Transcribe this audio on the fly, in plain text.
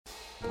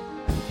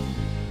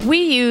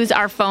We use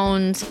our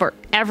phones for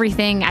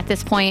everything at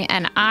this point,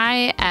 and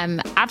I am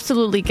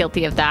absolutely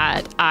guilty of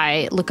that.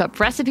 I look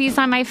up recipes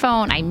on my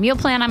phone. I meal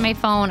plan on my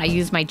phone. I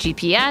use my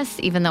GPS,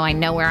 even though I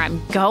know where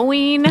I'm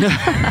going.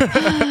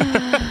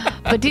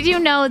 But did you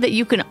know that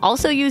you can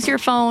also use your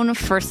phone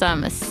for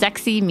some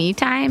sexy me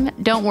time?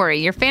 Don't worry,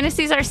 your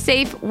fantasies are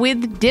safe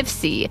with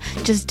Dipsea.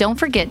 Just don't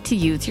forget to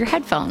use your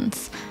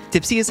headphones.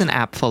 Dipsea is an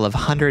app full of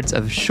hundreds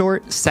of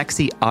short,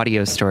 sexy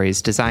audio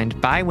stories designed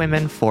by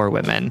women for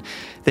women.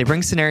 They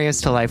bring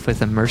scenarios to life with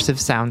immersive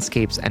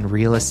soundscapes and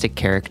realistic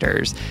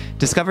characters.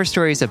 Discover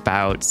stories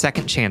about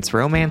second chance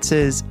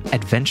romances,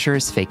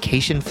 adventurous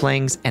vacation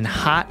flings, and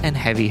hot and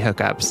heavy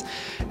hookups.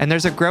 And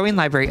there's a growing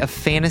library of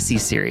fantasy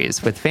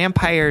series with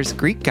vampires,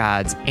 Greek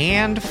gods,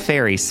 and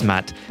fairy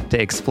smut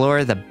to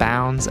explore the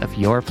bounds of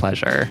your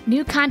pleasure.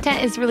 New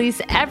content is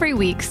released every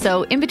week,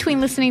 so in between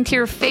listening to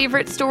your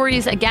favorite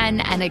stories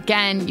again and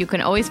again, you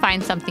can always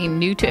find something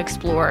new to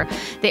explore.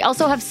 They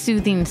also have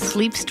soothing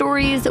sleep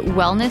stories,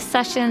 wellness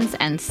sessions,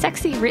 and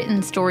sexy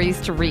written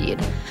stories to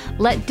read.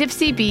 Let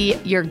Dipsea be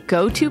your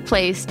go-to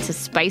place to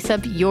spice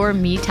up your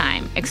me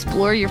time.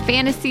 Explore your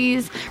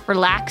fantasies,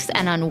 relax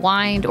and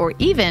unwind, or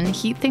even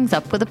heat things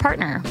up with a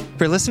partner.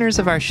 For listeners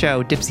of our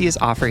show, Dipsea is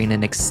offering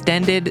an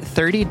extended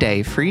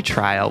 30-day free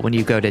trial when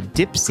you go to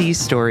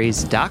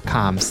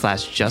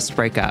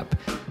dipseastories.com/justbreakup.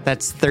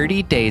 That's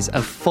 30 days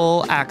of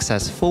full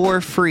access for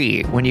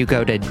free when you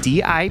go to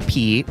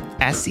DIPSEA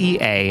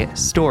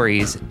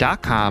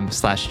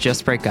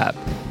stories.com/justbreakup.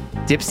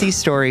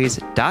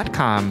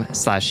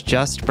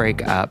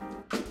 dipseastories.com/justbreakup.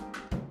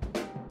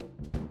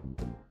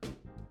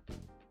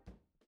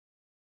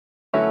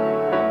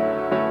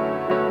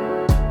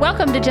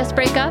 Welcome to Just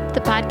Break Up,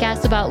 the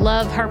podcast about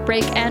love,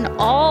 heartbreak, and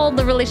all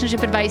the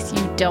relationship advice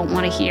you don't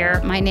want to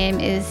hear. My name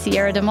is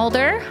Sierra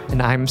DeMulder.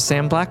 And I'm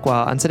Sam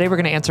Blackwell. And today we're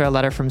going to answer a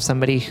letter from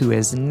somebody who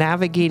is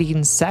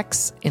navigating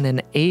sex in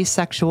an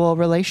asexual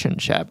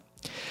relationship.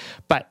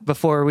 But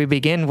before we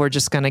begin, we're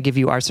just going to give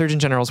you our Surgeon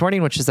General's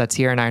warning, which is that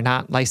Sierra and I are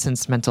not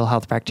licensed mental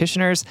health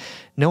practitioners,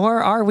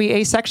 nor are we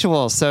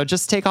asexual. So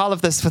just take all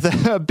of this with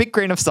a big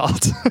grain of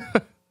salt.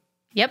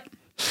 Yep.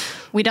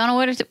 We don't know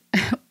what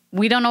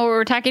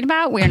we're talking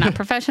about. We're not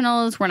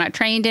professionals. We're not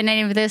trained in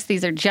any of this.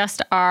 These are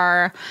just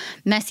our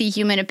messy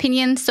human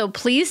opinions. So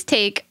please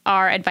take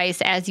our advice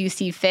as you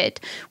see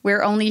fit.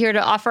 We're only here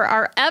to offer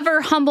our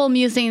ever humble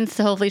musings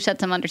to hopefully shed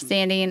some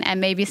understanding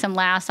and maybe some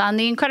laughs on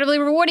the incredibly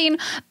rewarding,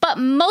 but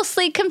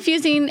mostly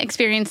confusing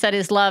experience that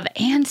is love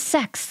and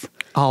sex.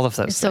 All of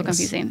those It's things. so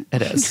confusing.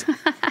 It is.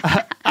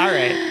 All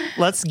right,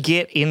 let's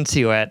get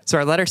into it. So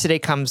our letter today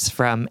comes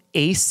from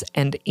Ace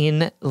and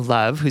In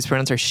Love, whose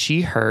pronouns are she,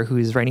 her,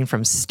 who's writing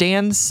from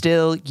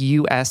Standstill,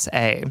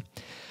 USA.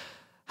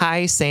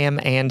 Hi,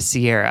 Sam and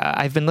Sierra.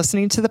 I've been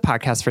listening to the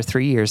podcast for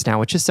 3 years now,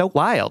 which is so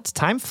wild.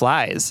 Time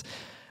flies.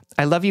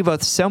 I love you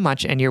both so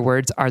much, and your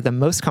words are the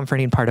most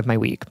comforting part of my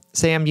week.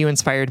 Sam, you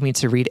inspired me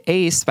to read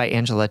Ace by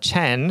Angela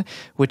Chen,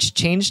 which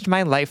changed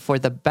my life for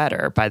the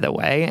better, by the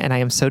way, and I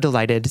am so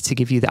delighted to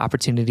give you the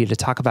opportunity to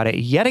talk about it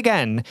yet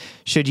again,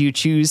 should you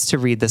choose to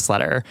read this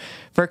letter.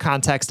 For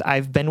context,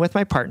 I've been with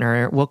my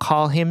partner, we'll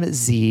call him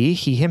Z,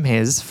 he, him,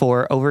 his,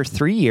 for over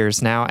 3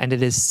 years now, and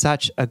it is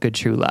such a good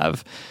true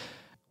love.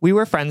 We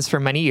were friends for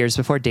many years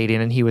before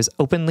dating, and he was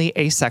openly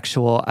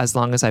asexual as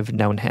long as I've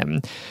known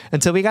him.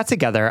 Until we got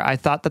together, I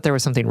thought that there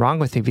was something wrong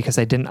with me because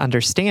I didn't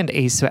understand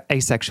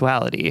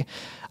asexuality.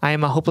 I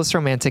am a hopeless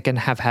romantic and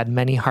have had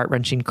many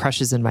heart-wrenching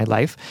crushes in my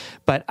life,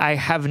 but I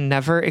have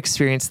never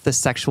experienced the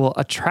sexual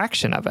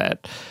attraction of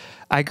it.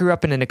 I grew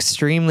up in an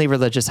extremely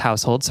religious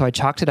household, so I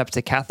chalked it up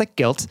to Catholic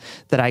guilt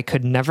that I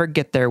could never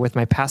get there with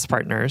my past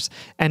partners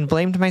and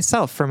blamed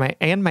myself for my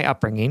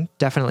upbringing.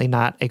 Definitely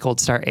not a gold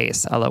star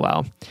ace,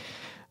 LOL.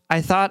 I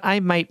thought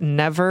I might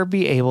never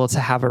be able to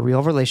have a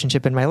real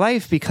relationship in my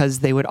life because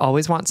they would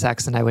always want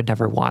sex and I would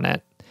never want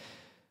it.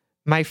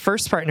 My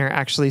first partner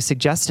actually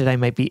suggested I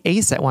might be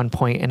ace at one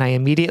point, and I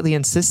immediately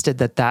insisted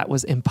that that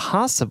was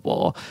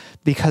impossible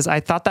because I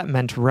thought that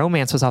meant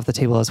romance was off the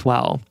table as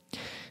well.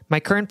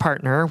 My current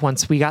partner,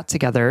 once we got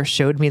together,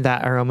 showed me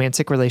that a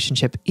romantic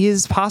relationship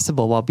is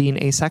possible while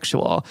being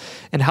asexual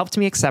and helped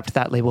me accept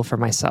that label for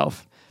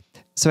myself.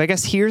 So I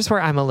guess here's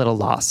where I'm a little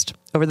lost.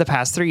 Over the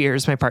past 3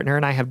 years, my partner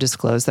and I have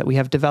disclosed that we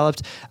have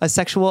developed a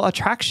sexual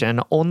attraction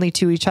only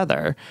to each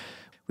other.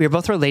 We are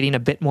both relating a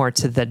bit more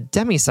to the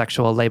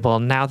demisexual label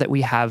now that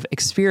we have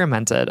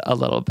experimented a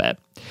little bit.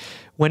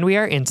 When we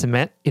are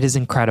intimate, it is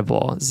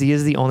incredible. Z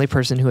is the only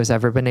person who has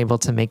ever been able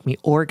to make me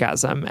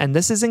orgasm, and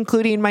this is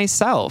including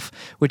myself,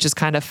 which is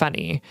kind of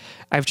funny.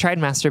 I've tried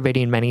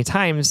masturbating many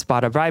times,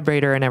 bought a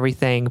vibrator and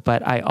everything,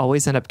 but I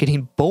always end up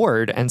getting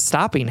bored and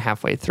stopping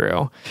halfway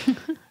through.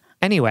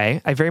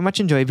 Anyway, I very much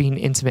enjoy being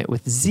intimate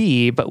with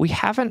Z, but we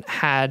haven't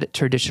had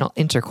traditional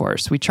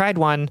intercourse. We tried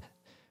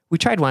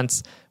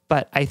once,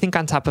 but I think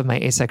on top of my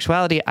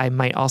asexuality, I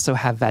might also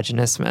have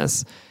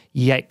vaginismus.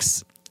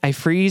 Yikes. I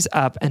freeze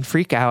up and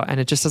freak out, and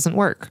it just doesn't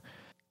work.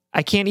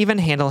 I can't even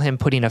handle him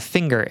putting a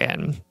finger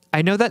in.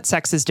 I know that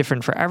sex is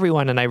different for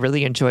everyone, and I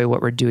really enjoy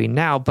what we're doing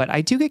now, but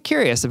I do get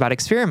curious about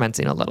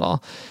experimenting a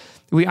little.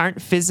 We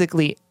aren't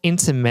physically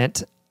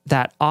intimate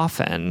that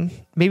often,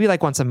 maybe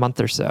like once a month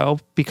or so,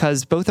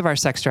 because both of our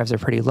sex drives are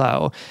pretty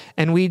low.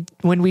 And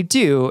when we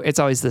do, it's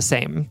always the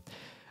same.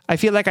 I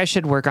feel like I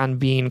should work on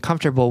being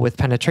comfortable with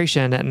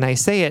penetration, and I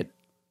say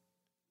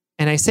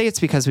it's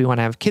because we want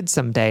to have kids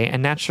someday,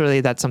 and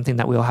naturally that's something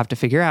that we'll have to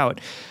figure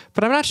out.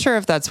 But I'm not sure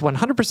if that's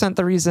 100%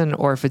 the reason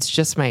or if it's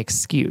just my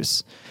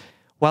excuse.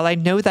 While I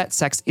know that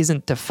sex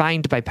isn't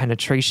defined by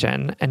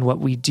penetration and what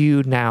we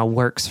do now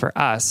works for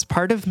us,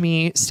 part of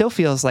me still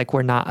feels like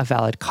we're not a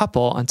valid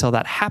couple until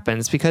that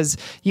happens because,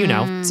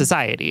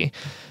 society.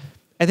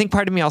 I think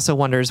part of me also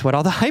wonders what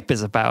all the hype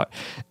is about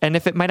and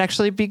if it might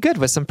actually be good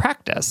with some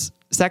practice.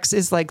 Sex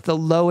is like the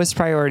lowest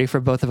priority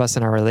for both of us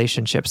in our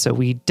relationship, so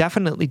we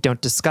definitely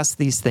don't discuss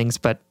these things,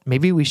 but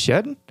maybe we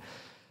should?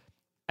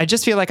 I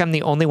just feel like I'm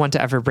the only one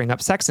to ever bring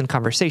up sex in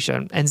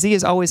conversation, and Z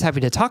is always happy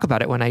to talk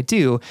about it when I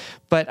do,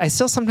 but I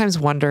still sometimes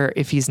wonder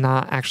if he's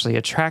not actually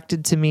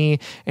attracted to me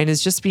and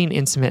is just being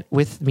intimate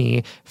with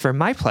me for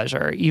my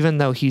pleasure, even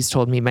though he's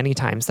told me many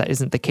times that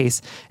isn't the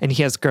case, and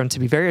he has grown to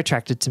be very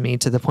attracted to me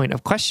to the point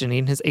of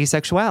questioning his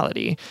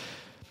asexuality.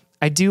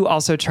 I do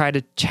also try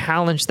to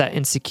challenge that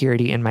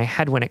insecurity in my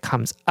head when it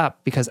comes up,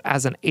 because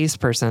as an ace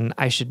person,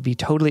 I should be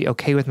totally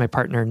okay with my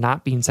partner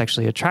not being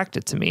sexually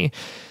attracted to me.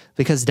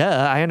 Because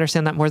I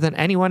understand that more than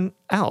anyone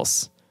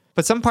else.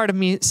 But some part of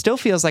me still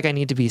feels like I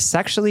need to be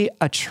sexually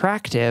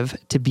attractive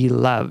to be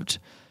loved.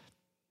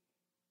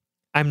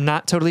 I'm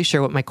not totally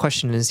sure what my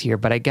question is here,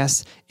 but I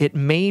guess it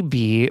may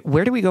be,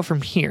 where do we go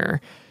from here?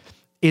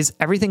 Is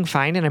everything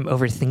fine and I'm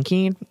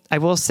overthinking? I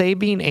will say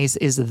being ace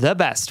is the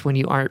best when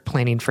you aren't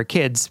planning for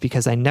kids,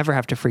 because I never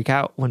have to freak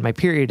out when my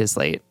period is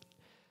late.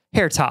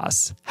 Hair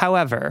toss.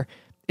 However,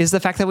 is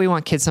the fact that we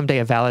want kids someday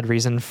a valid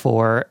reason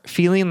for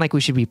feeling like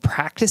we should be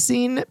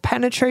practicing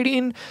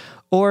penetrating,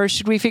 or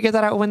should we figure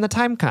that out when the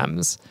time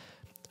comes?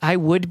 I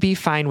would be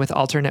fine with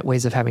alternate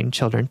ways of having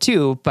children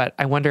too, but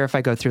I wonder if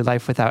I go through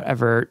life without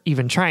ever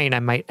even trying,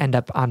 I might end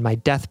up on my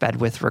deathbed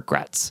with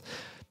regrets.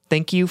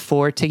 Thank you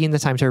for taking the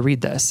time to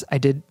read this.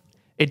 It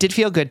did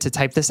feel good to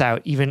type this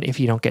out, even if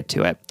you don't get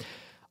to it.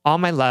 All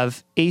my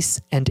love, Ace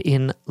and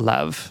in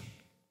love.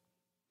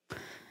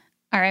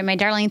 All right, my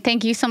darling,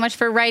 thank you so much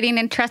for writing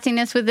and trusting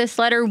us with this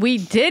letter. We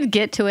did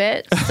get to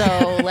it,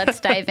 so let's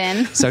dive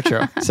in. So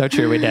true. So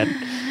true, we did.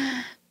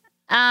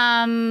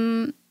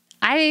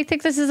 I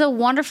think this is a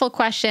wonderful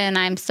question.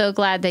 I'm so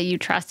glad that you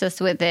trust us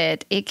with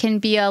it. It can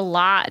be a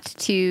lot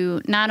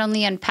to not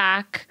only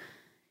unpack,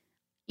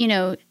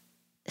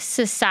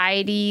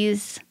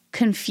 society's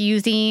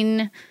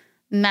confusing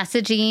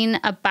messaging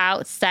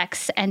about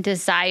sex and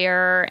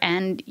desire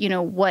and,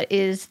 what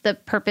is the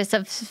purpose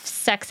of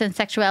sex and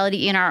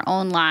sexuality in our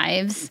own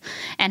lives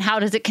and how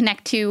does it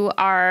connect to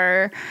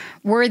our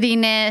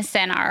worthiness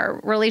and our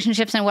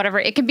relationships and whatever.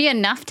 It can be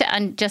enough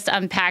to just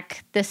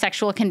unpack the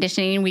sexual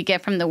conditioning we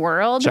get from the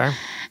world. Sure.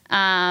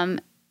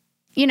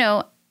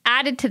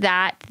 Added to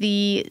that,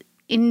 the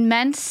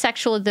immense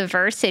sexual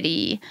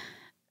diversity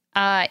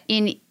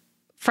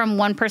from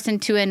one person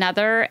to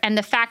another. And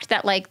the fact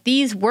that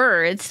these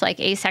words like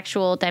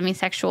asexual,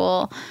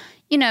 demisexual,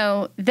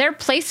 they're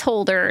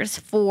placeholders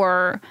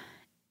for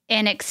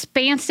an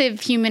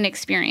expansive human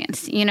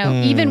experience,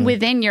 even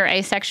within your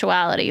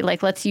asexuality.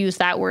 Let's use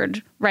that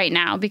word right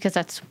now because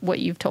that's what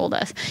you've told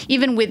us.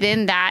 Even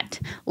within that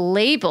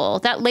label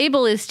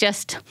is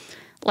just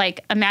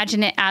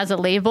imagine it as a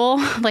label,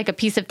 like a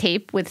piece of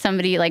tape with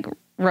somebody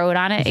wrote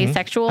on it,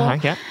 asexual.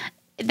 Yeah.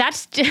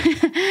 That's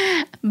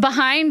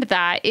behind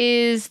that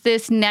is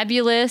this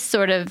nebulous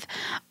sort of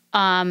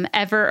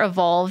ever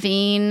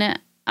evolving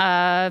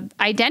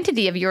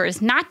identity of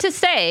yours. Not to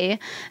say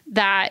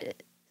that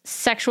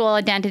sexual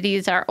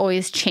identities are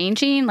always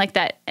changing, like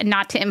that,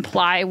 not to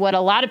imply what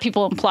a lot of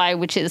people imply,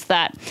 which is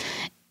that,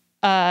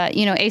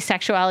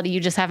 asexuality, you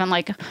just haven't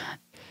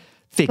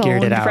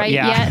figured it out right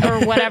yet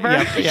or whatever,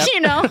 Yep.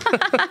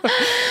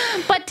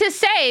 But to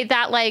say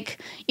that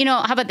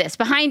how about this?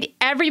 Behind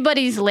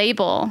everybody's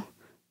label,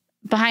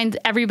 behind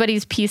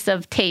everybody's piece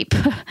of tape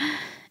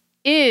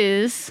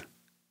is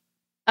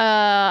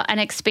an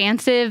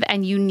expansive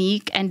and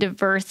unique and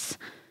diverse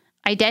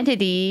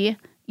identity,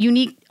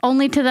 unique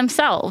only to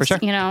themselves, For sure.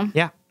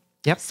 Yeah.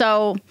 Yep.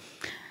 So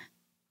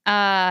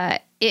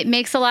it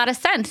makes a lot of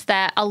sense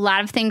that a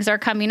lot of things are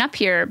coming up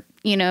here,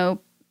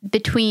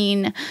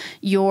 between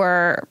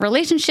your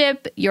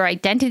relationship, your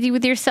identity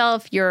with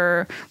yourself,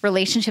 your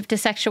relationship to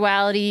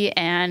sexuality,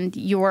 and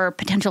your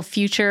potential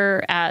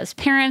future as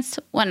parents,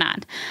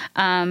 whatnot.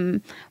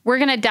 We're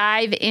going to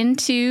dive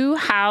into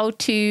how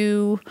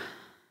to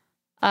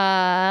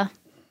talk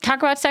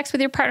about sex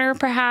with your partner,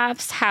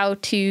 perhaps, how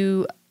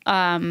to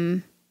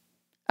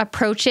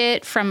approach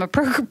it from a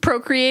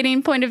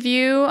procreating point of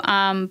view,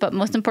 but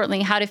most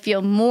importantly, how to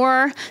feel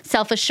more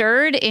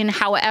self-assured in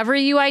however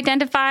you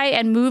identify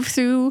and move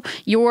through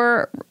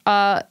your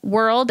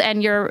world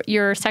and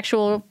your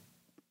sexual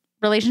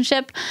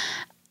relationship.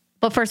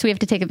 But first, we have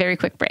to take a very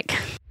quick break.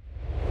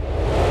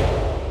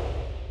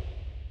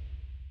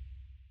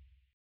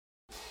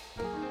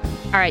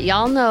 All right,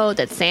 y'all know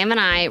that Sam and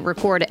I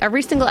record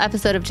every single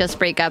episode of Just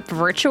Break Up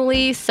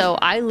virtually, so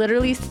I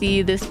literally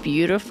see this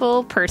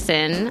beautiful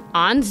person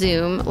on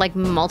Zoom like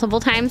multiple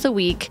times a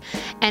week,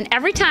 and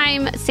every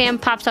time Sam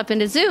pops up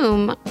into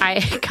Zoom,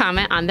 I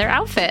comment on their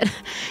outfit.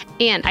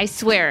 And I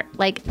swear,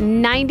 like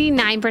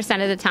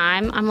 99% of the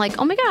time, I'm like,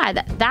 oh my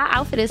God, that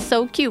outfit is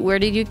so cute. Where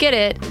did you get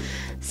it?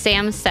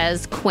 Sam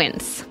says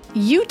Quince.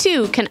 You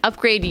too can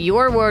upgrade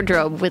your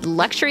wardrobe with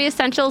luxury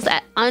essentials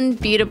at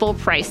unbeatable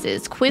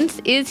prices.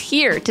 Quince is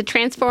here to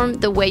transform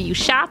the way you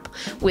shop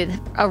with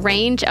a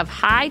range of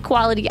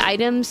high-quality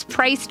items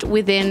priced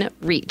within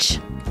reach.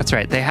 That's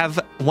right. They have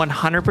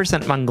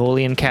 100%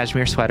 Mongolian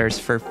cashmere sweaters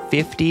for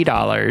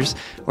 $50,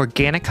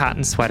 organic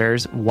cotton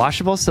sweaters,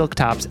 washable silk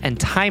tops, and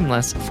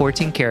timeless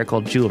 14-karat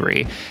gold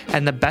jewelry.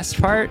 And the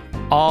best part,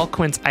 all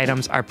Quince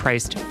items are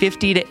priced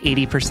 50 to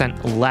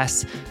 80%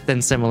 less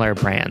than similar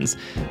brands.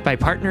 By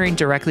partnering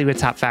directly with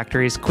top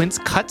factories, Quince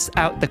cuts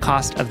out the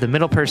cost of the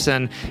middle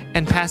person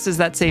and passes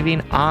that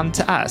saving on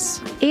to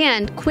us.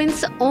 And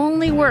Quince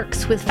only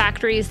works with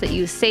factories that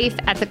use safe,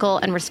 ethical,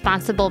 and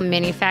responsible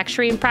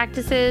manufacturing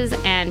practices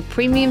and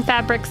premium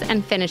fabrics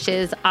and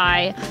finishes.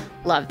 I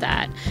love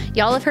that.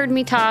 Y'all have heard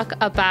me talk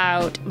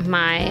about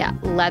my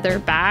leather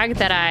bag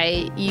that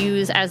I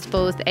use as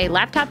both a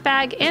laptop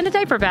bag and a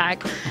diaper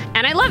bag.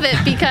 And I love it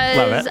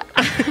because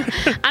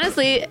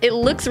honestly, it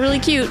looks really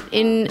cute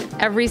in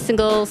every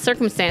single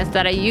circumstance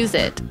that I use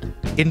it.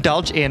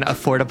 Indulge in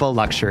affordable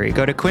luxury.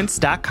 Go to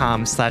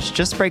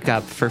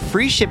quince.com/justbreakup for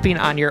free shipping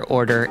on your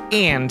order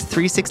and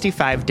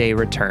 365-day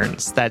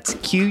returns. That's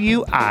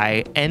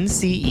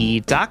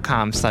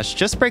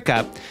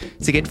QUINCE.com/justbreakup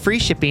to get free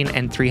shipping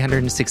and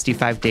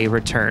 365-day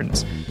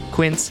returns.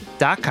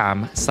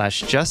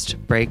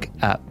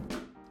 Quince.com/justbreakup.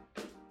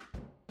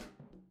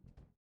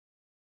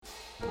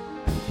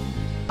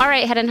 All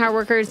right, Head and Heart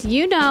workers,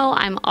 you know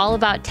I'm all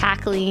about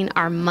tackling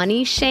our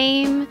money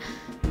shame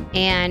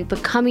and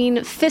becoming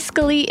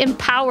fiscally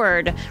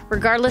empowered,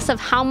 regardless of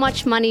how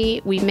much money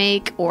we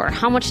make or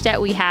how much debt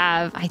we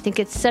have. I think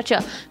it's such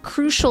a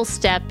crucial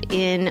step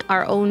in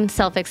our own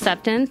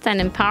self-acceptance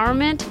and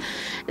empowerment.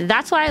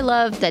 That's why I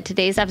love that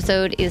today's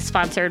episode is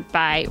sponsored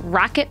by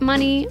Rocket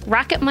Money.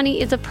 Rocket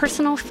Money is a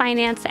personal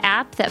finance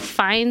app that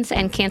finds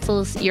and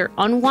cancels your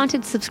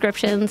unwanted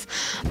subscriptions,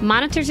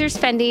 monitors your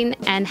spending,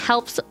 and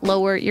helps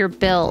lower your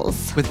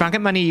bills. With Rocket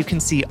Money, you can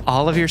see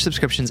all of your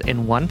subscriptions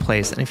in one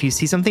place, and if you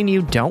see something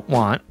you don't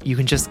want, you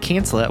can just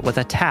cancel it with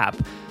a tap.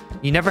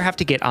 You never have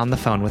to get on the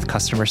phone with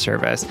customer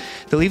service.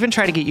 They'll even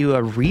try to get you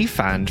a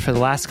refund for the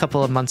last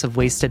couple of months of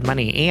wasted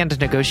money and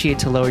negotiate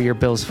to lower your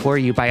bills for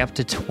you by up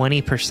to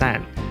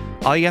 20%.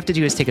 All you have to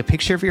do is take a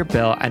picture of your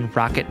bill, and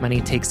Rocket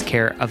Money takes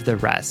care of the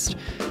rest.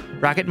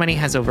 Rocket Money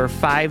has over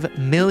 5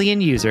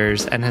 million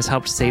users and has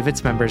helped save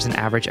its members an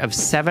average of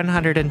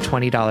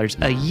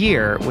 $720 a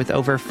year with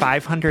over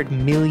 $500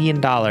 million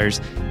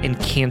in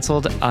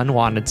canceled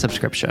unwanted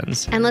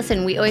subscriptions. And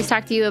listen, we always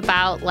talk to you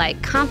about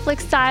like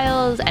conflict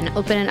styles and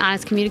open and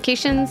honest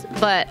communications,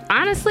 but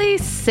honestly,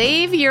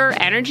 save your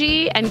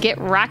energy and get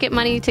Rocket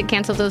Money to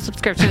cancel those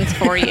subscriptions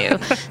for you.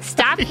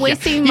 Stop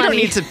wasting money. You don't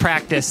need to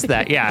practice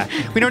that. Yeah.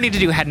 We don't need to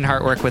do head and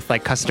heart work with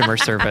like customer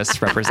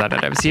service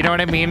representatives. You know what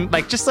I mean?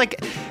 Like just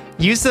like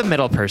use the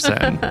middle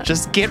person.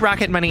 Just get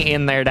Rocket Money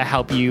in there to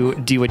help you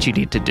do what you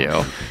need to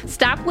do.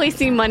 Stop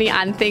wasting money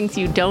on things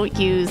you don't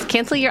use.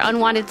 Cancel your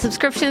unwanted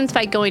subscriptions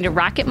by going to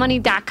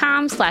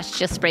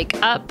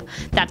rocketmoney.com/justbreakup.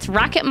 That's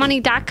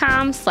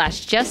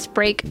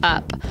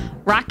rocketmoney.com/justbreakup.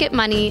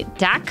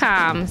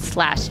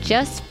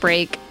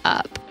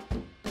 rocketmoney.com/justbreakup.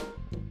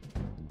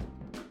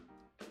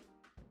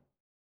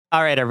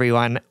 All right,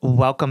 everyone.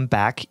 Welcome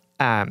back.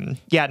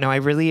 I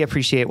really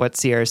appreciate what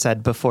Sierra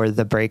said before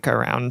the break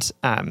around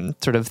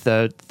sort of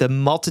the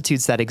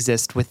multitudes that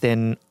exist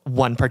within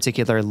one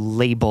particular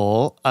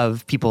label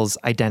of people's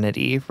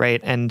identity, right?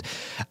 And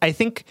I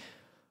think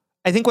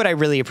what I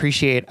really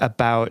appreciate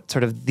about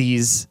sort of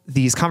these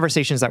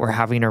conversations that we're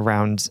having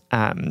around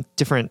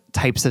different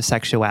types of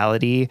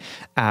sexuality,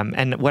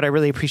 and what I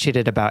really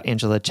appreciated about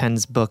Angela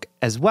Chen's book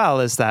as well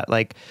is that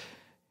like,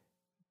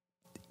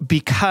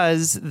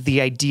 because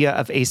the idea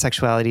of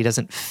asexuality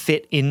doesn't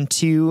fit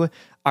into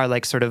our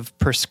like sort of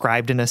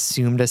prescribed and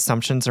assumed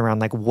assumptions around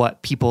like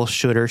what people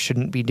should or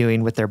shouldn't be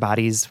doing with their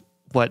bodies,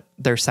 what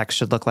their sex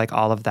should look like,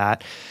 all of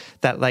that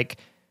like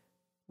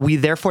we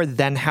therefore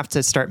then have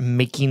to start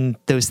making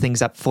those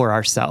things up for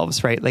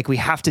ourselves, right? Like we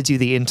have to do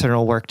the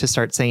internal work to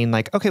start saying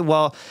like, okay,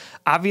 well,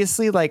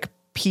 obviously like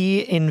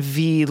P and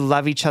V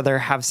love each other,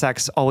 have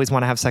sex, always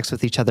want to have sex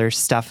with each other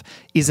stuff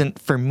isn't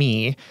for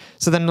me.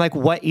 So then like,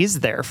 what is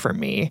there for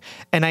me?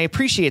 And I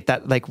appreciate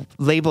that like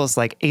labels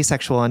like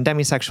asexual and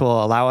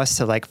demisexual allow us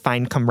to like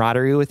find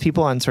camaraderie with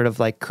people and sort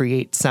of like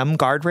create some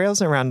guardrails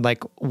around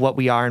like what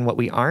we are and what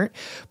we aren't.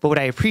 But what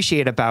I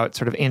appreciate about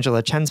sort of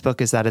Angela Chen's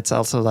book is that it's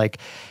also like,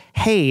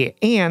 hey,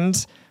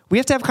 and we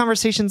have to have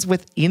conversations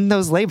within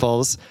those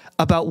labels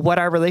about what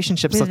our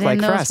relationships look like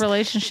for us.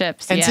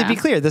 Relationships. And to be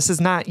clear, this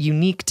is not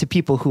unique to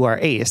people who are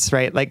ace,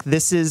 right? Like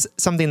this is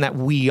something that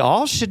we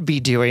all should be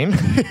doing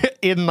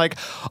in like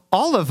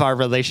all of our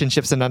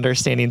relationships and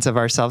understandings of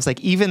ourselves. Like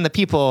even the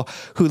people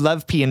who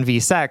love P and V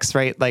sex,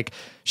 right? Like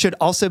should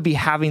also be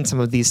having some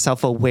of these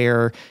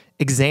self-aware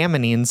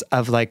examinings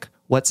of like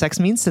what sex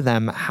means to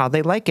them, how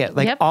they like it,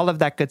 like all of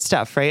that good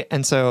stuff, right?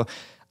 And so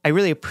I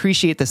really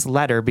appreciate this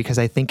letter because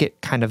I think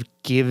it kind of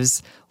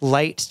gives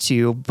light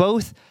to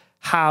both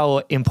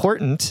how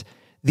important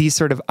these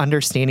sort of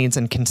understandings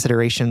and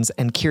considerations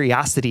and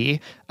curiosity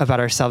about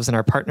ourselves and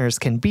our partners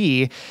can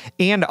be,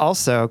 and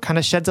also kind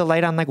of sheds a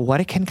light on like what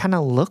it can kind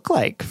of look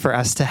like for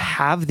us to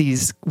have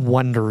these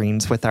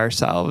wonderings with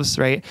ourselves,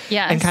 right?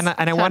 Yes, and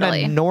I want to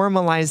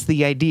normalize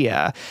the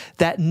idea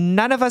that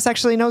none of us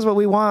actually knows what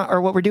we want or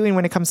what we're doing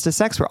when it comes to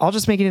sex. We're all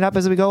just making it up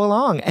as we go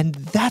along, and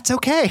that's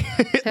okay.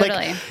 Totally.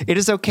 Like it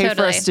is okay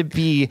for us to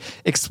be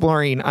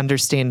exploring,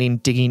 understanding,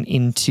 digging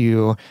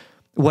into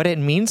what it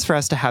means for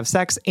us to have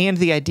sex, and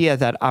the idea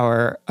that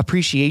our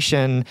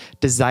appreciation,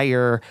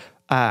 desire,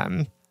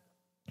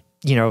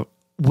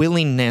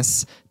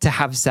 willingness to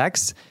have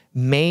sex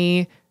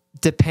may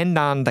depend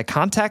on the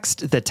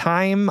context, the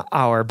time,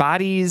 our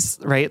bodies,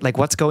 right? Like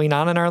what's going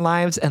on in our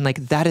lives. And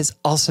like, that is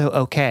also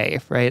okay,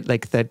 right?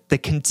 Like the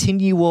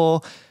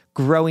continual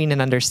growing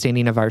and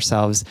understanding of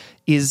ourselves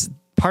is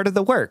part of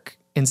the work.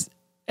 And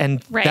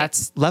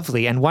that's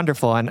lovely and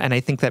wonderful. And I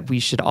think that we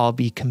should all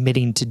be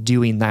committing to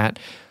doing that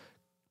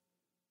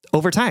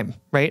over time,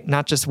 right?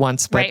 Not just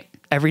once, but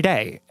every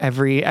day,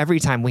 every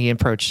time we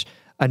approach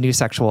a new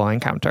sexual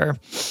encounter,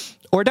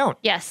 or don't.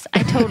 Yes,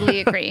 I totally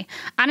agree.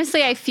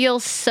 Honestly, I feel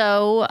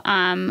so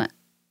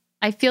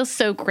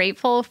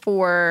grateful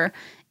for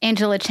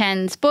Angela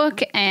Chen's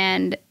book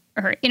and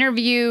her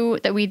interview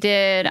that we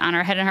did on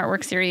our Head and Heart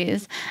Work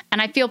series.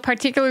 And I feel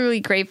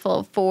particularly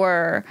grateful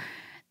for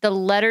the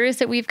letters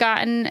that we've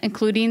gotten,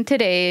 including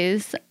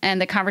today's,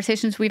 and the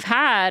conversations we've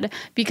had,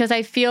 because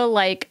I feel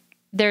like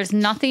there's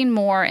nothing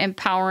more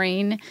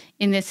empowering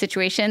in this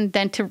situation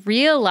than to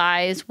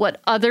realize what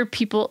other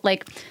people,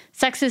 like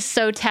sex is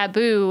so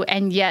taboo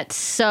and yet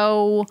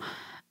so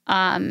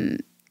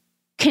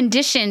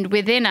conditioned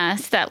within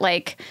us that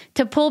like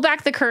to pull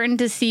back the curtain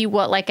to see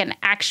what like an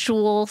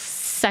actual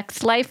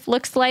sex life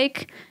looks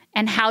like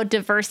and how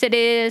diverse it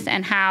is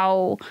and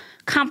how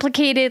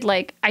complicated.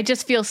 Like I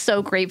just feel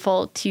so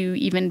grateful to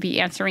even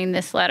be answering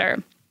this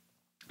letter.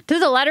 To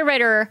the letter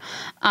writer,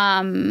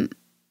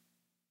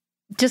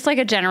 just like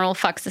a general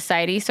fuck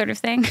society sort of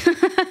thing.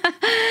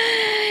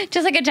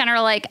 Just like a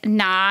general like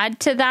nod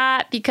to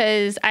that,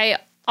 because I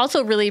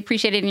also really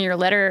appreciated in your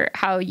letter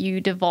how you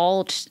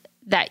divulged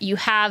that you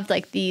have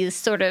like these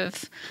sort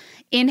of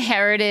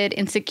inherited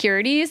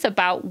insecurities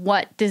about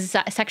what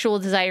sexual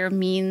desire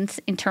means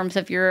in terms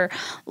of your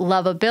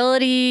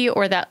lovability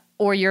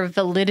or your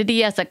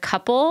validity as a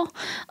couple.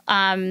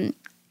 And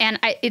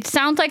it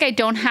sounds like I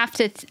don't have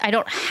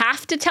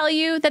to tell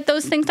you that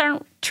those things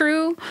aren't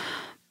true,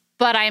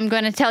 but I'm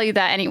going to tell you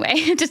that anyway,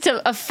 just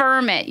to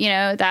affirm it,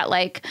 that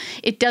like,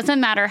 it doesn't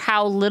matter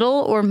how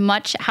little or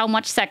how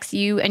much sex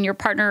you and your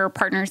partner or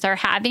partners are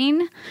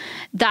having.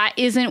 That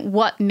isn't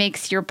what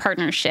makes your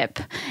partnership.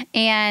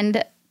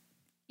 And,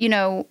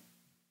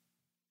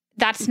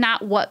 that's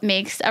not what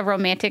makes a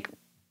romantic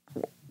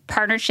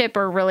partnership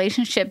or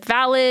relationship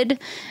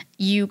valid.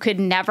 You could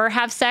never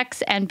have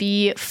sex and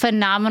be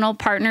phenomenal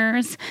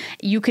partners.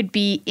 You could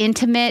be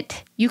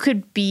intimate. You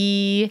could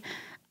be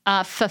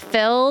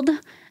fulfilled.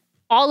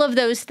 All of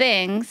those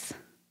things,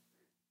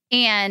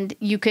 and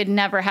you could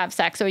never have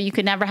sex, or you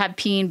could never have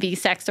P and V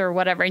sex or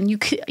whatever. And you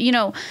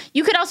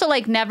could also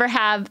like never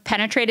have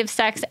penetrative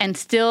sex and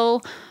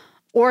still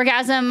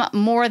orgasm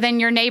more than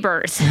your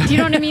neighbors. Do you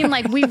know what I mean?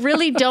 Like we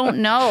really don't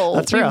know.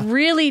 That's real. We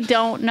really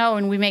don't know,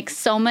 and we make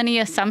so many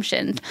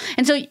assumptions.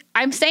 And so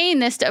I'm saying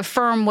this to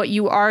affirm what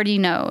you already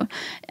know,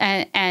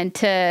 and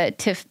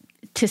to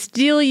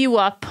steel you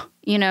up,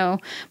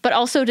 but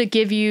also to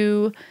give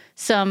you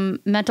some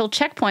mental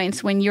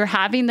checkpoints when you're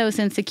having those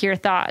insecure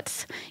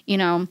thoughts.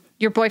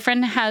 Your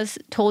boyfriend has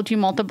told you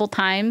multiple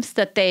times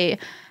that they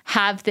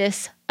have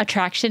this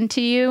attraction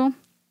to you.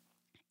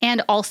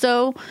 And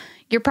also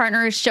your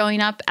partner is showing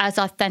up as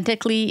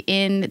authentically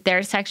in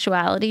their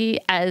sexuality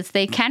as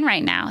they can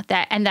right now,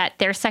 that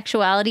their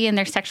sexuality and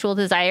their sexual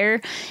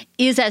desire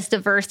is as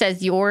diverse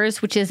as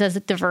yours, which is as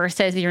diverse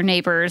as your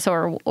neighbors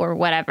or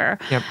whatever.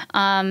 Yep.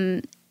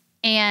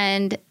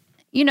 And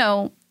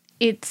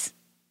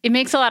it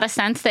makes a lot of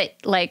sense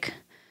that, like,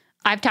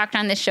 I've talked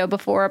on this show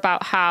before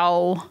about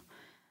how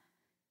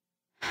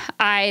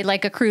I,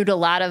 like, accrued a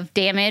lot of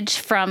damage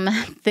from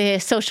the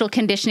social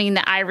conditioning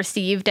that I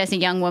received as a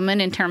young woman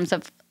in terms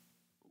of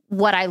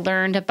what I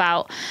learned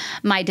about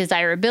my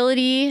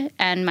desirability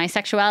and my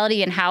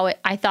sexuality and how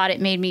I thought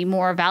it made me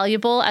more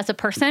valuable as a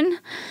person.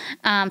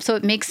 So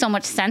it makes so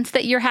much sense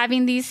that you're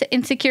having these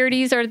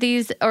insecurities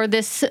or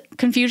this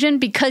confusion,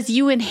 because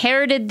you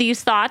inherited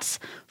these thoughts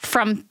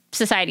from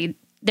society.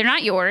 They're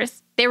not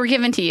yours. They were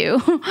given to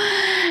you.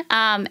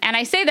 And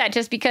I say that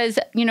just because,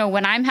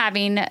 when I'm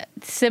having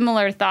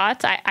similar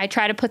thoughts, I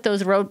try to put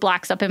those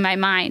roadblocks up in my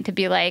mind to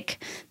be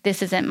like,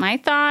 this isn't my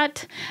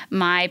thought.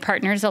 My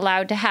partner's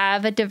allowed to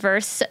have a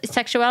diverse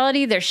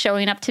sexuality. They're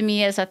showing up to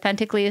me as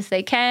authentically as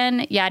they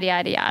can, yada,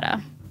 yada,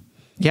 yada.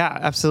 Yeah,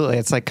 absolutely.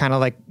 It's like kind of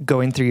like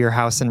going through your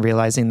house and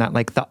realizing that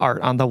like the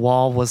art on the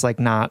wall was like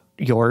not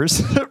yours,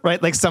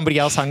 right? Like somebody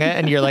else hung it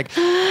and you're like,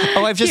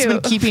 oh, I've just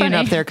been keeping it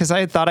up there because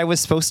I thought I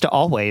was supposed to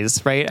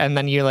always, right? And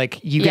then you're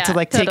like, you get to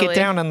like take it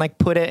down and like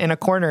put it in a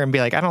corner and be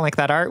like, I don't like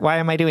that art. Why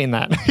am I doing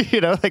that?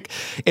 Like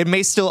it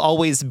may still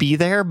always be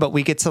there, but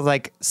we get to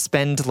like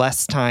spend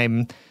less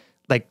time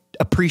like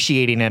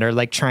appreciating it or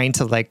like trying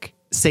to like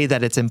say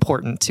that it's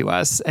important to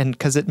us, and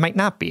because it might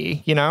not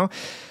be,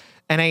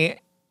 And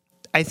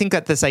I think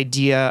that this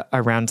idea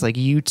around like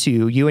you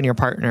and your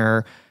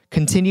partner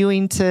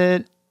continuing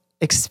to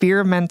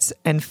experiment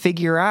and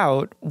figure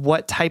out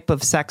what type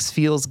of sex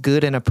feels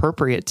good and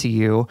appropriate to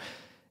you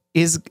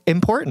is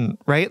important,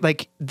 right?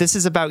 Like this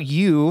is about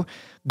you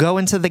go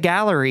into the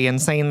gallery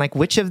and saying like,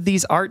 which of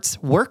these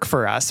arts work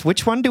for us?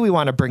 Which one do we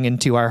want to bring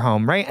into our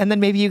home, right? And then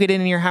maybe you get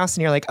in your house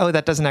and you're like, oh,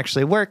 that doesn't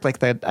actually work. Like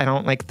that, I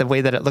don't like the way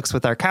that it looks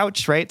with our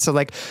couch, right? So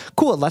like,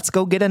 cool, let's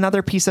go get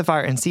another piece of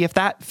art and see if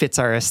that fits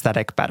our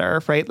aesthetic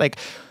better, right? Like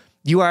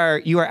you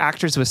are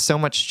actors with so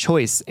much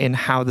choice in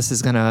how this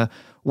is going to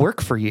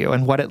work for you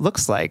and what it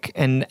looks like.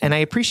 And I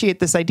appreciate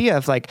this idea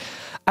of like,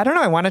 I don't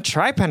know, I want to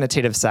try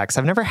penetrative sex.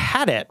 I've never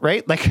had it,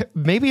 right? Like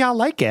maybe I'll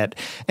like it.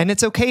 And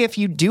it's okay if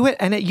you do it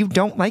and you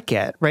don't like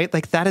it, right?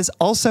 Like that is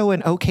also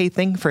an okay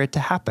thing for it to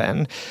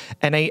happen.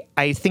 And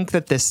I think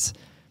that this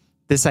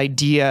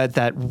idea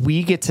that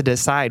we get to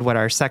decide what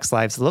our sex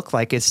lives look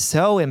like is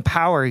so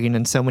empowering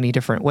in so many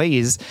different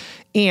ways.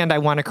 And I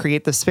want to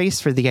create the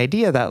space for the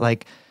idea that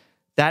like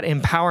that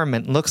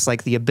empowerment looks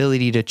like the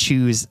ability to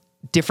choose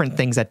different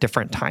things at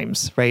different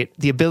times, right?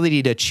 The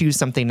ability to choose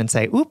something and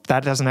say, oop,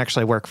 that doesn't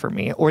actually work for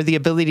me. Or the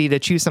ability to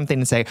choose something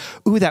and say,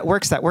 ooh, that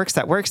works.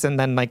 And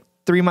then like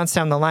 3 months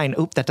down the line,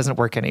 oop, that doesn't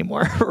work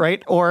anymore,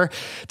 right? Or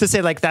to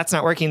say like, that's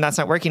not working.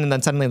 And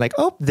then suddenly like,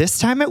 oh, this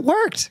time it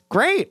worked.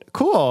 Great,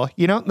 cool.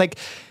 Like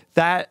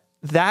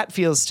that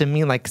feels to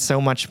me like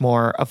so much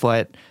more of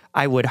what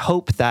I would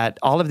hope that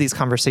all of these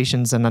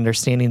conversations and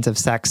understandings of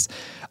sex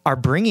are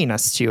bringing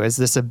us to, is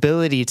this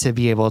ability to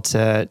be able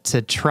to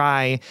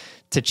try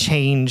to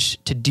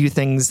change, to do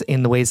things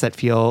in the ways that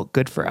feel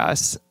good for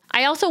us.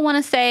 I also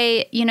want to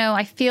say,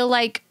 I feel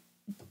like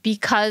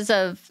because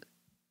of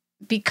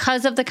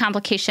the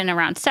complication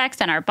around sex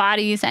and our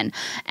bodies and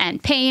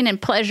pain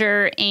and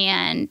pleasure,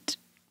 and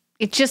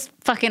it's just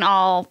fucking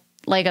all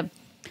like a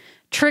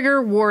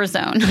trigger war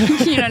zone.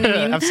 You know what I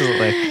mean?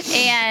 Absolutely.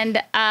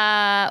 And,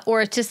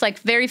 or it's just like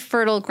very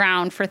fertile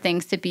ground for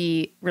things to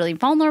be really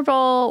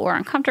vulnerable or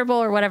uncomfortable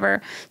or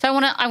whatever. So I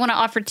want to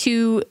offer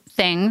two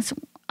things.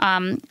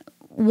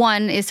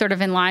 One is sort of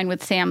in line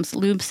with Sam's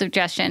lube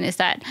suggestion, is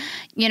that,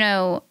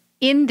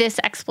 in this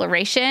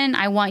exploration,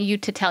 I want you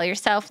to tell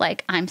yourself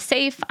like, I'm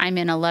safe. I'm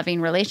in a loving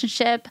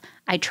relationship.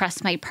 I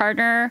trust my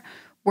partner.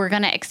 We're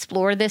going to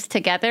explore this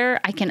together.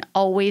 I can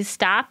always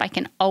stop. I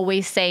can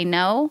always say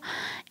no.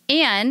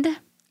 And,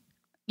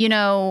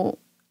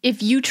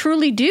 if you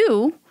truly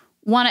do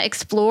want to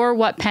explore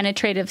what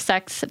penetrative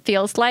sex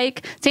feels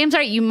like, Sam's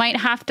right. You might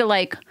have to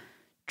like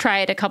try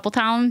it a couple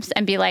times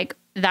and be like,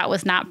 that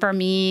was not for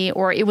me,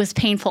 or it was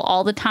painful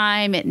all the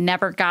time. It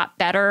never got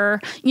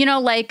better.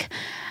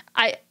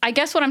 I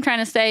guess what I'm trying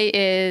to say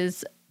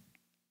is,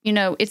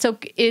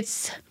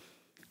 it's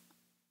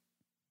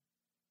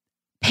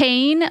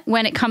pain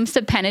when it comes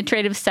to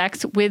penetrative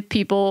sex with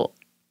people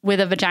with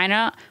a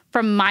vagina,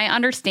 from my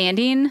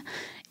understanding,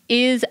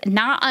 is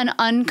not an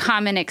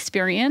uncommon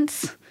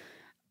experience,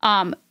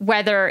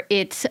 whether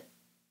it's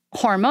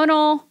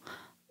hormonal,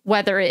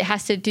 whether it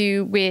has to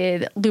do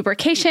with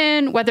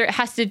lubrication, whether it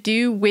has to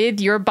do with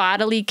your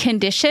bodily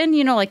condition,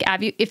 like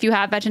if you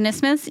have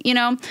vaginismus,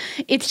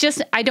 it's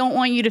just, I don't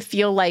want you to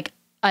feel like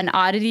an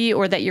oddity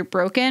or that you're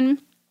broken.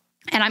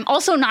 And I'm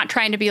also not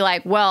trying to be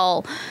like,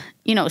 well,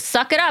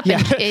 suck it up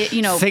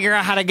and, figure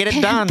out how to get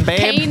it done, babe.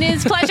 Pain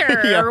is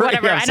pleasure Yeah, or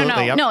whatever. right, I don't know.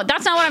 yep. No,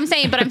 that's not what I'm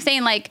saying. But I'm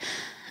saying like,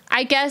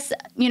 I guess,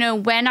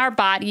 when our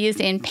body is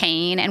in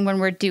pain and when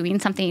we're doing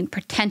something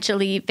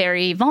potentially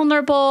very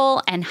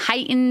vulnerable and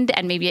heightened,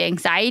 and maybe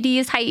anxiety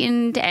is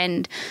heightened,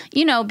 and,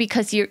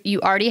 because you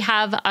already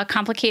have a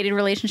complicated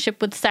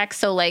relationship with sex.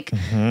 So like,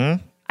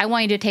 I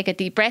want you to take a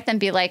deep breath and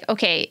be like,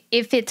 okay,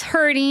 if it's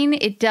hurting,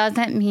 it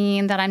doesn't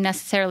mean that I'm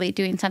necessarily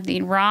doing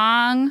something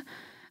wrong.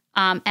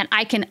 And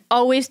I can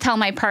always tell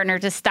my partner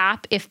to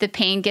stop if the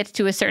pain gets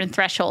to a certain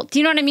threshold. Do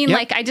you know what I mean? Yep.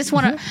 Like, I just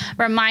want to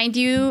remind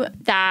you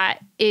that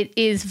it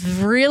is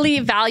really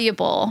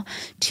valuable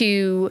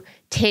to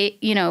take,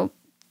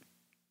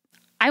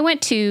 I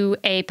went to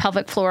a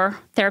pelvic floor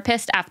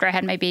therapist after I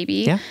had my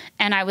baby. Yeah.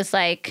 And I was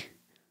like,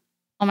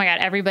 oh my God,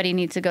 everybody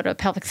needs to go to a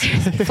pelvic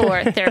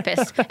floor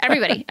therapist.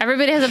 Everybody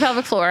has a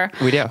pelvic floor.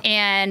 We do.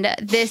 And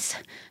this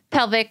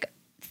pelvic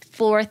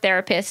floor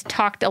therapist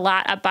talked a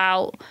lot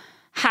about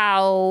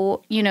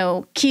how,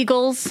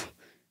 Kegels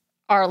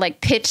are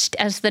like pitched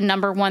as the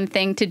number one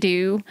thing to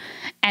do,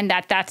 and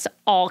that's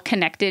all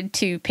connected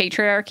to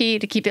patriarchy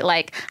to keep it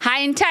like high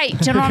and tight.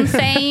 Do you know what I'm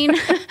saying?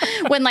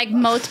 When like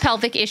most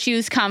pelvic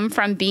issues come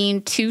from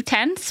being too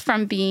tense,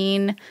 from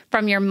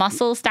your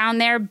muscles down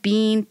there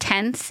being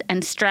tense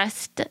and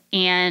stressed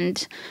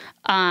and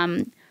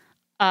all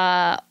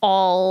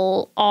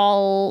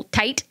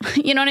tight.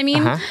 You know what I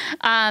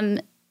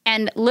mean?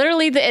 And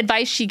literally the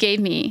advice she gave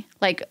me,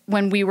 like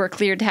when we were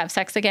cleared to have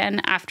sex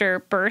again after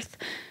birth,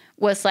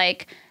 was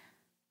like,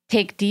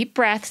 take deep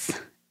breaths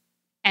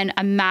and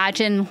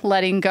imagine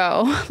letting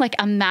go. Like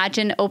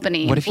imagine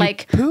opening. What if you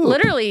like poop?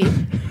 Literally.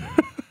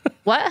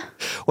 What?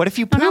 What if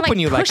you poop when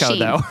you pushing.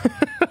 let go,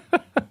 though?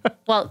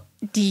 Well,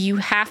 do you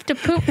have to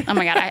poop? Oh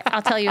my God.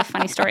 I'll tell you a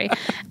funny story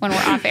when we're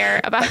off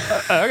air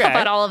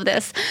about all of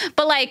this.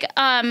 But like,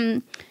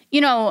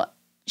 you know,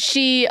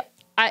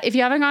 if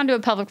you haven't gone to a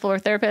pelvic floor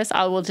therapist,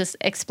 I will just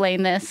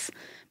explain this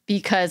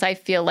because I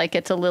feel like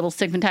it's a little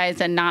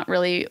stigmatized and not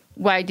really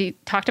widely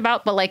talked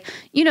about. But like,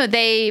 you know,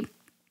 they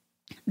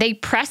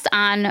press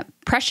on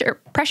pressure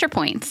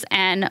points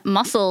and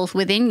muscles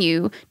within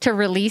you to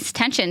release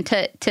tension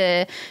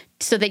to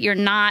so that you're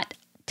not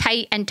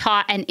tight and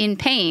taut and in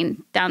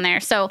pain down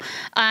there. So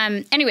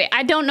anyway,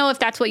 I don't know if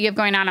that's what you have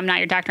going on. I'm not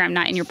your doctor. I'm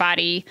not in your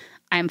body.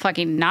 I'm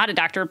fucking not a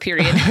doctor,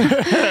 period.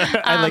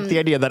 I like the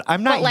idea that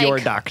I'm not your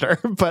doctor,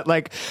 but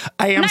like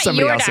I am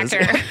somebody else's.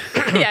 Doctor.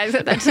 Yeah, I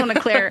just want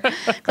to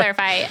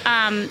clarify.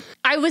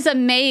 I was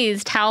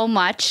amazed how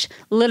much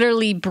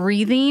literally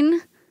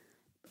breathing,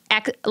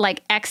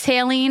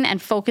 exhaling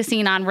and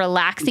focusing on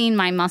relaxing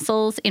my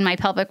muscles in my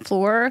pelvic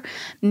floor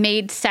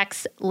made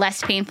sex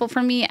less painful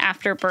for me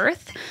after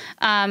birth.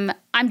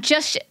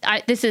 This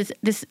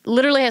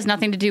literally has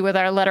nothing to do with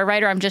our letter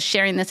writer. I'm just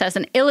sharing this as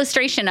an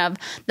illustration of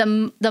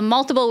the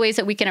multiple ways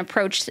that we can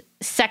approach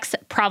sex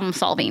problem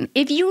solving.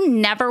 If you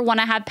never want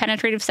to have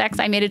penetrative sex,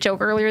 I made a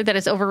joke earlier that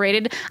it's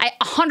overrated. I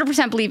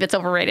 100% believe it's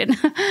overrated.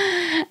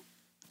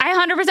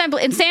 I 100%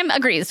 believe, and Sam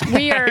agrees.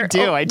 We are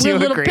I do we're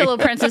little agree. pillow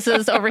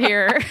princesses over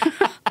here.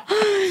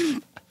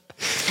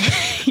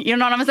 You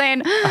know what I'm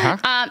saying?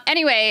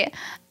 Anyway,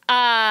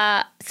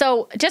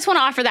 so just want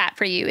to offer that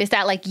for you is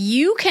that like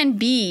you can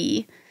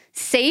be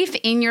safe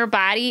in your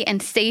body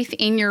and safe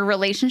in your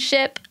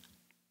relationship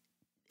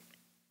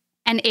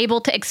and able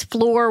to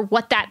explore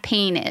what that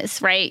pain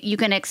is, right? You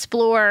can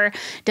explore,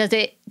 is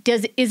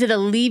it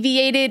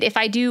alleviated if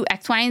I do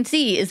X, Y, and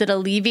Z? Is it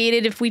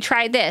alleviated if we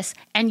try this?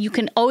 And you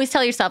can always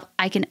tell yourself,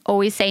 I can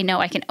always say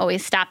no, I can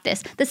always stop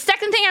this. The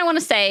second thing I want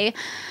to say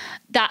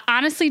that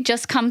honestly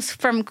just comes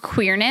from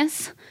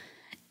queerness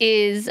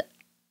is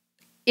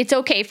it's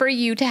okay for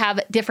you to have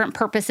different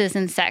purposes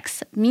in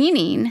sex.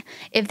 Meaning,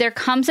 if there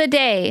comes a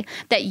day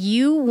that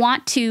you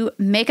want to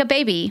make a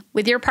baby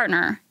with your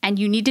partner and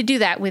you need to do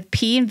that with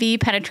P and V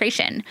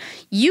penetration,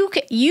 you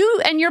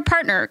and your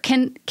partner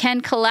can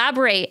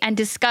collaborate and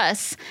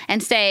discuss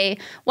and say,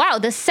 wow,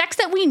 the sex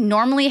that we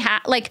normally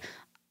have, like,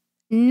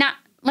 not.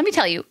 Let me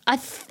tell you,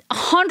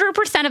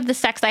 100% of the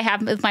sex I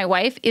have with my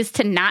wife is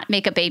to not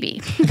make a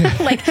baby.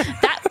 Like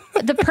that.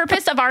 The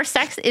purpose of our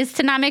sex is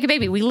to not make a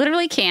baby. We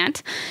literally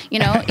can't, you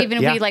know,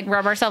 even if we like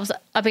rub ourselves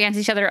up against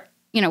each other,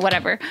 you know,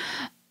 whatever.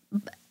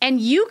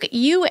 And you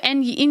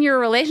and in your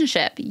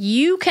relationship,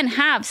 you can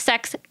have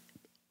sex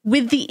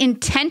with the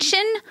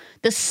intention,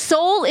 the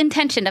sole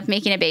intention of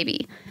making a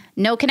baby.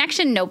 No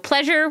connection, no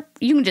pleasure.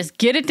 You can just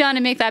get it done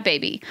and make that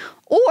baby.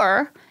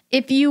 Or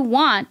if you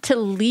want to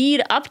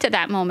lead up to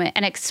that moment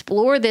and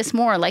explore this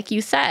more, like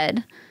you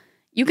said,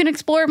 you can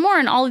explore more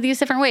in all of these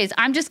different ways.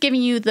 I'm just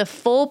giving you the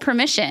full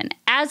permission,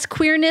 as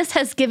queerness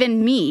has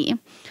given me,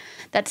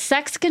 that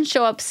sex can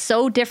show up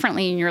so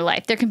differently in your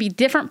life. There can be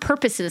different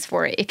purposes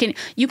for it.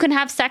 You can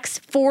have sex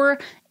for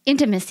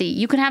intimacy.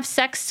 You can have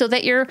sex so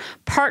that your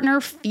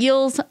partner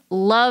feels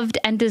loved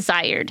and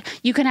desired.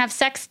 You can have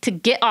sex to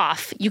get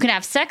off. You can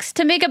have sex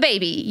to make a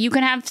baby. You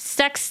can have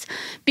sex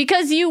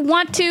because you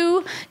want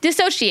to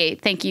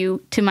dissociate. Thank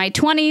you to my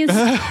 20s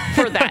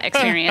for that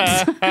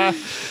experience.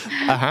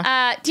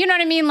 Do you know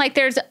what I mean? Like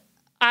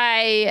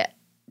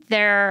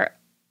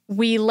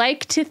we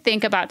like to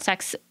think about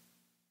sex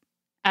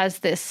as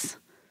this,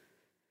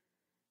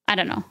 I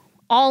don't know,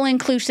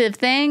 all-inclusive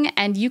thing,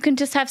 and you can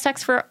just have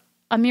sex for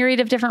a myriad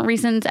of different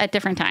reasons at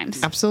different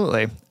times.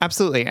 Absolutely.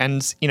 Absolutely.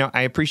 And, you know,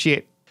 I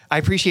appreciate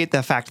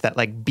the fact that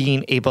like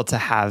being able to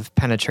have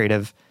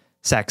penetrative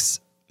sex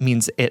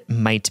means it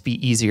might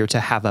be easier to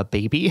have a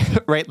baby,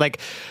 right? Like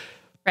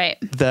right.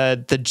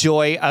 The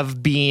joy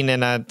of being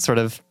in a sort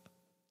of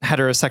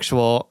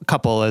heterosexual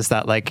couple is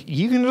that like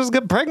you can just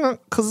get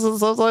pregnant because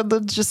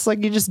it's just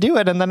like you just do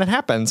it and then it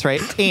happens,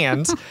 right?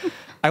 And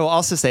I will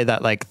also say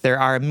that like there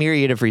are a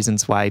myriad of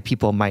reasons why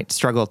people might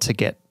struggle to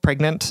get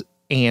pregnant,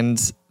 and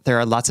there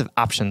are lots of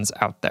options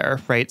out there,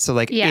 right? So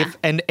like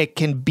and it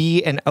can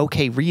be an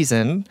okay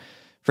reason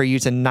for you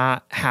to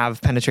not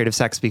have penetrative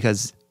sex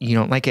because you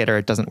don't like it or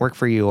it doesn't work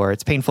for you or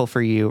it's painful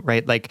for you,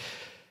 right? Like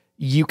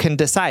you can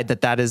decide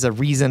that that is a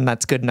reason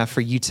that's good enough for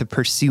you to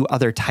pursue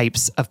other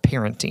types of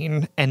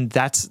parenting. And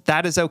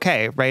that is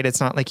okay, right? It's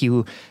not like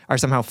you are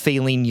somehow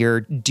failing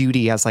your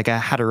duty as like a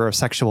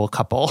heterosexual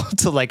couple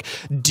to like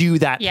do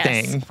that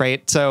thing,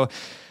 right? So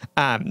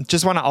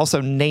just want to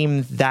also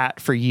name that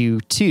for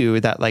you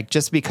too, that like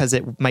just because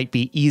it might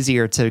be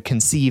easier to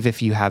conceive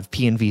if you have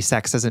P and V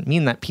sex doesn't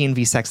mean that P and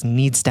V sex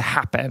needs to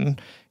happen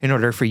in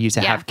order for you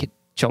to have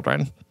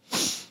children.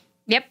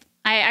 Yep.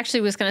 I actually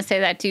was going to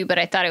say that too, but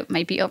I thought it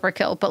might be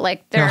overkill. But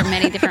like, there are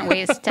many different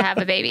ways to have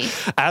a baby. Do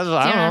you know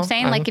what I'm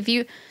saying? Like, if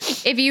you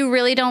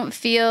really don't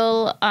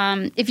feel,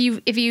 if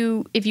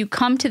you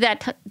come to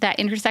that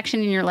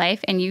intersection in your life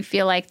and you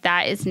feel like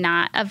that is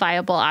not a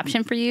viable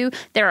option for you,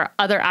 there are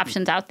other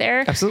options out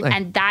there. Absolutely,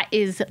 and that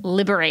is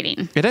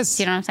liberating. It is.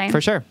 Do you know what I'm saying?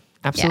 For sure.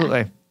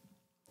 Absolutely. Yeah.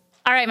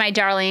 All right, my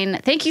darling.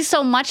 Thank you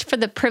so much for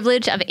the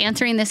privilege of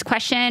answering this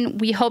question.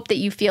 We hope that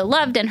you feel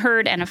loved and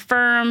heard and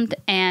affirmed.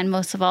 And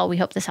most of all, we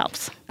hope this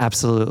helps.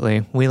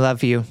 Absolutely. We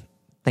love you.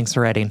 Thanks for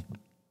writing.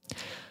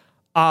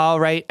 All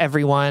right,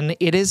 everyone.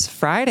 It is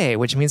Friday,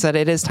 which means that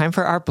it is time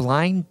for our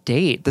blind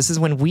date. This is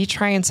when we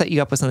try and set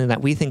you up with something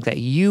that we think that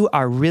you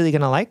are really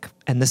going to like.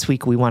 And this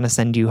week we want to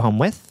send you home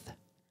with.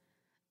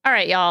 All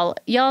right, y'all.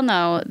 Y'all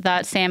know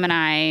that Sam and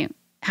I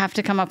have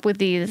to come up with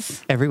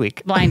these every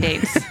week blind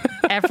dates.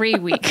 Every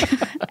week.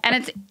 And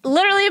it's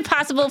literally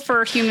impossible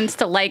for humans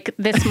to like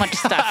this much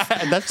stuff.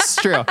 That's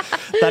true.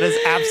 That is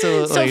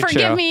absolutely true. So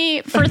forgive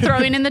me for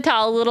throwing in the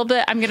towel a little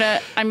bit. I'm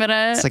gonna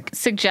like,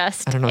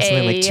 suggest I don't know,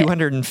 something like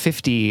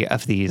 250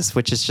 of these,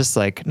 which is just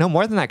like, no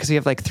more than that because we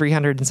have like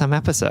 300 and some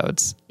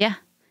episodes. Yeah.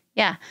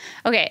 Yeah.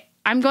 Okay.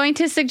 I'm going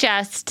to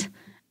suggest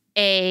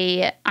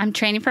I'm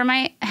training for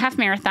my half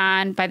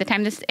marathon. By the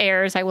time this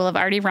airs, I will have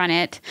already run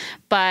it,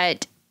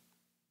 but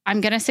I'm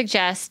going to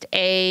suggest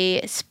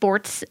a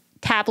sports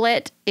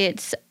tablet.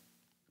 It's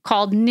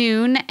called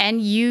Nuun,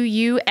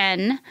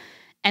 N-U-U-N.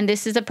 And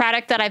this is a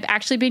product that I've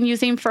actually been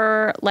using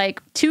for like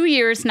 2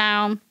 years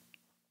now.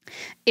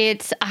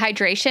 It's a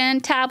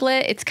hydration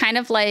tablet. It's kind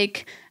of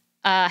like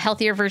a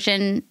healthier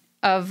version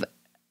of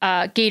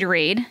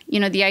Gatorade. You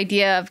know, the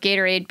idea of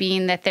Gatorade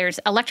being that there's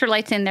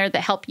electrolytes in there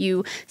that help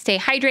you stay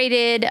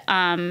hydrated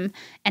and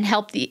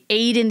help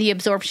aid in the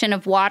absorption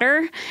of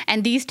water.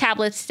 And these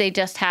tablets, they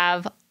just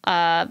have,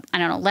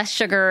 less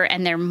sugar,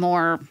 and they're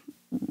more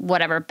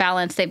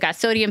balanced. They've got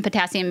sodium,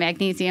 potassium,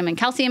 magnesium, and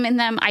calcium in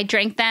them. I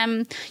drank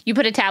them. You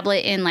put a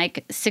tablet in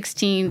like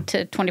 16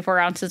 to 24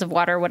 ounces of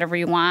water, whatever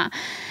you want.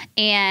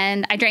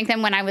 And I drank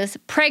them when I was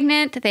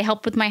pregnant. They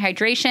help with my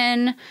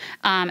hydration.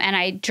 And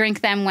I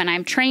drink them when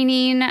I'm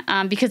training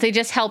because they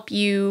just help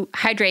you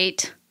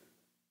hydrate.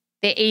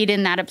 They aid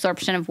in that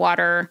absorption of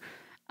water.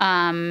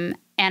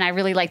 And I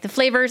really like the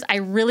flavors. I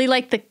really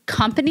like the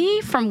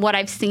company from what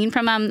I've seen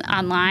from them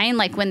online.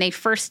 Like when they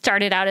first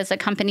started out as a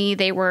company,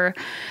 they were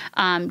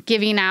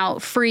giving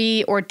out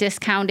free or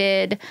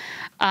discounted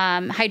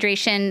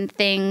hydration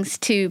things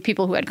to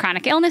people who had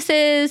chronic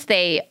illnesses.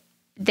 They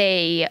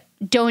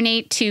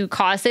donate to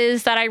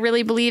causes that I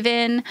really believe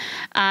in.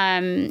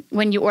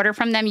 When you order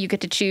from them, you get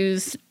to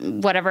choose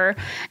whatever.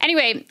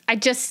 Anyway, I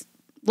just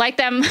like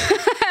them.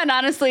 And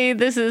honestly,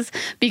 this is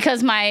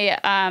because my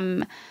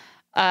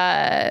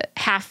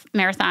half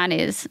marathon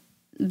is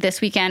this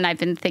weekend. I've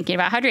been thinking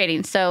about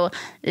hydrating. So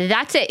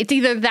that's it. It's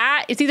either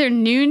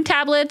Nuun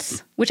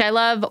tablets, which I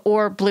love,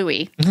 or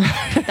Bluey.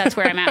 That's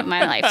where I'm at in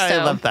my life. So,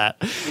 I love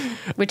that.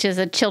 Which is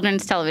a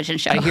children's television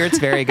show. I hear it's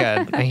very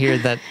good. I hear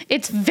that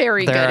it's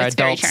very good. There are it's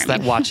adults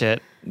that watch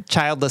it,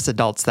 childless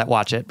adults that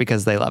watch it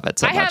because they love it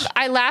so much.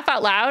 I laugh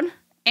out loud.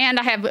 And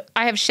I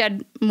have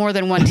shed more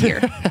than one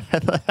tear.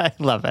 I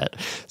love it.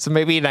 So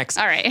maybe all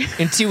right.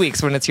 In 2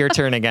 weeks when it's your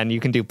turn again, you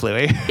can do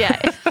Bluey. Yeah.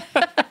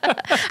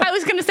 I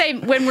was going to say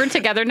when we're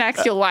together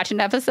next, you'll watch an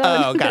episode.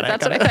 Oh, got it.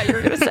 That's what I thought you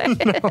were going to say.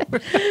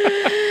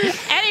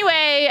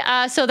 Anyway,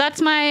 so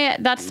that's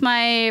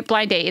my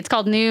blind date. It's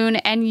called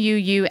Nuun,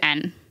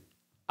 N-U-U-N.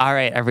 All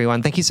right,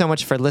 everyone. Thank you so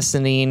much for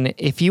listening.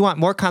 If you want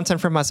more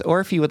content from us, or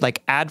if you would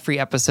like ad-free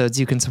episodes,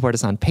 you can support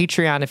us on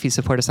Patreon. If you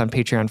support us on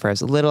Patreon for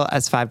as little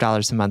as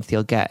 $5 a month,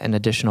 you'll get an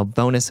additional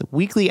bonus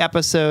weekly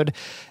episode,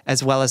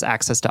 as well as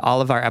access to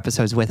all of our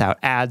episodes without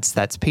ads.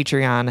 That's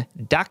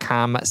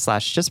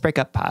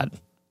patreon.com/justbreakuppod.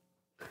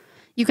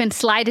 You can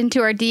slide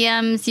into our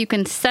DMs. You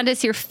can send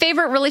us your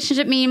favorite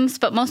relationship memes,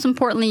 but most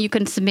importantly, you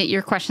can submit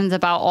your questions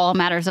about all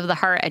matters of the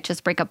heart at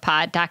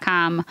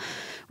justbreakuppod.com,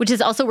 which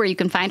is also where you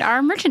can find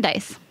our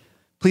merchandise.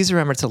 Please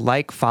remember to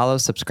like, follow,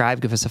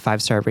 subscribe, give us a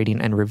 5-star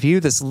rating and review.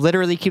 This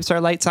literally keeps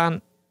our lights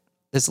on.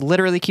 This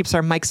literally keeps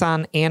our mics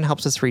on and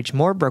helps us reach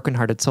more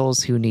brokenhearted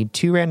souls who need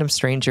two random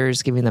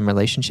strangers giving them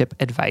relationship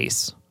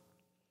advice.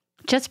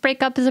 Just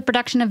Break Up is a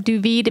production of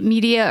Duvid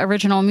Media,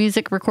 original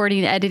music,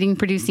 recording, editing,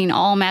 producing,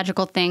 all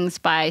magical things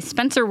by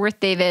Spencer Worth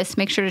Davis.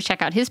 Make sure to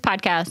check out his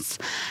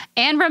podcasts.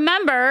 And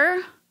remember,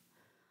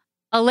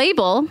 a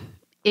label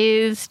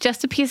is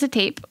just a piece of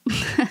tape.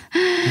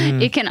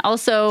 It can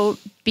also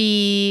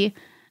be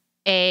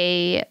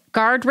a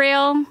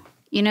guardrail.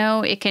 You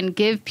know, it can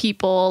give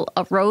people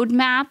a road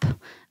map,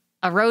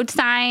 a road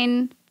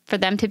sign for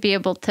them to be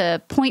able to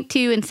point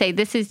to and say,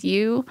 this is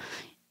you.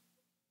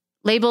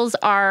 Labels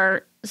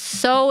are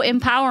so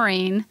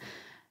empowering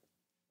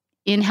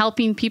in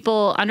helping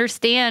people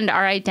understand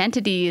our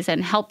identities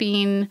and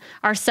helping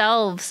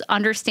ourselves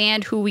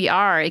understand who we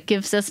are. It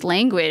gives us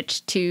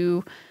language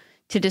to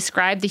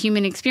describe the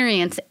human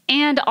experience.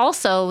 And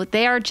also,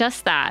 they are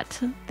just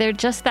that. They're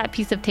just that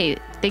piece of tape.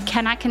 They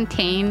cannot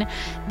contain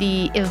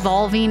the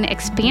evolving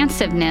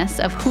expansiveness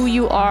of who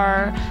you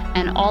are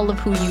and all of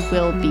who you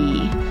will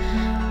be.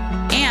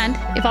 And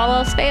if all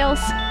else fails,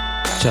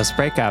 just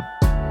break up.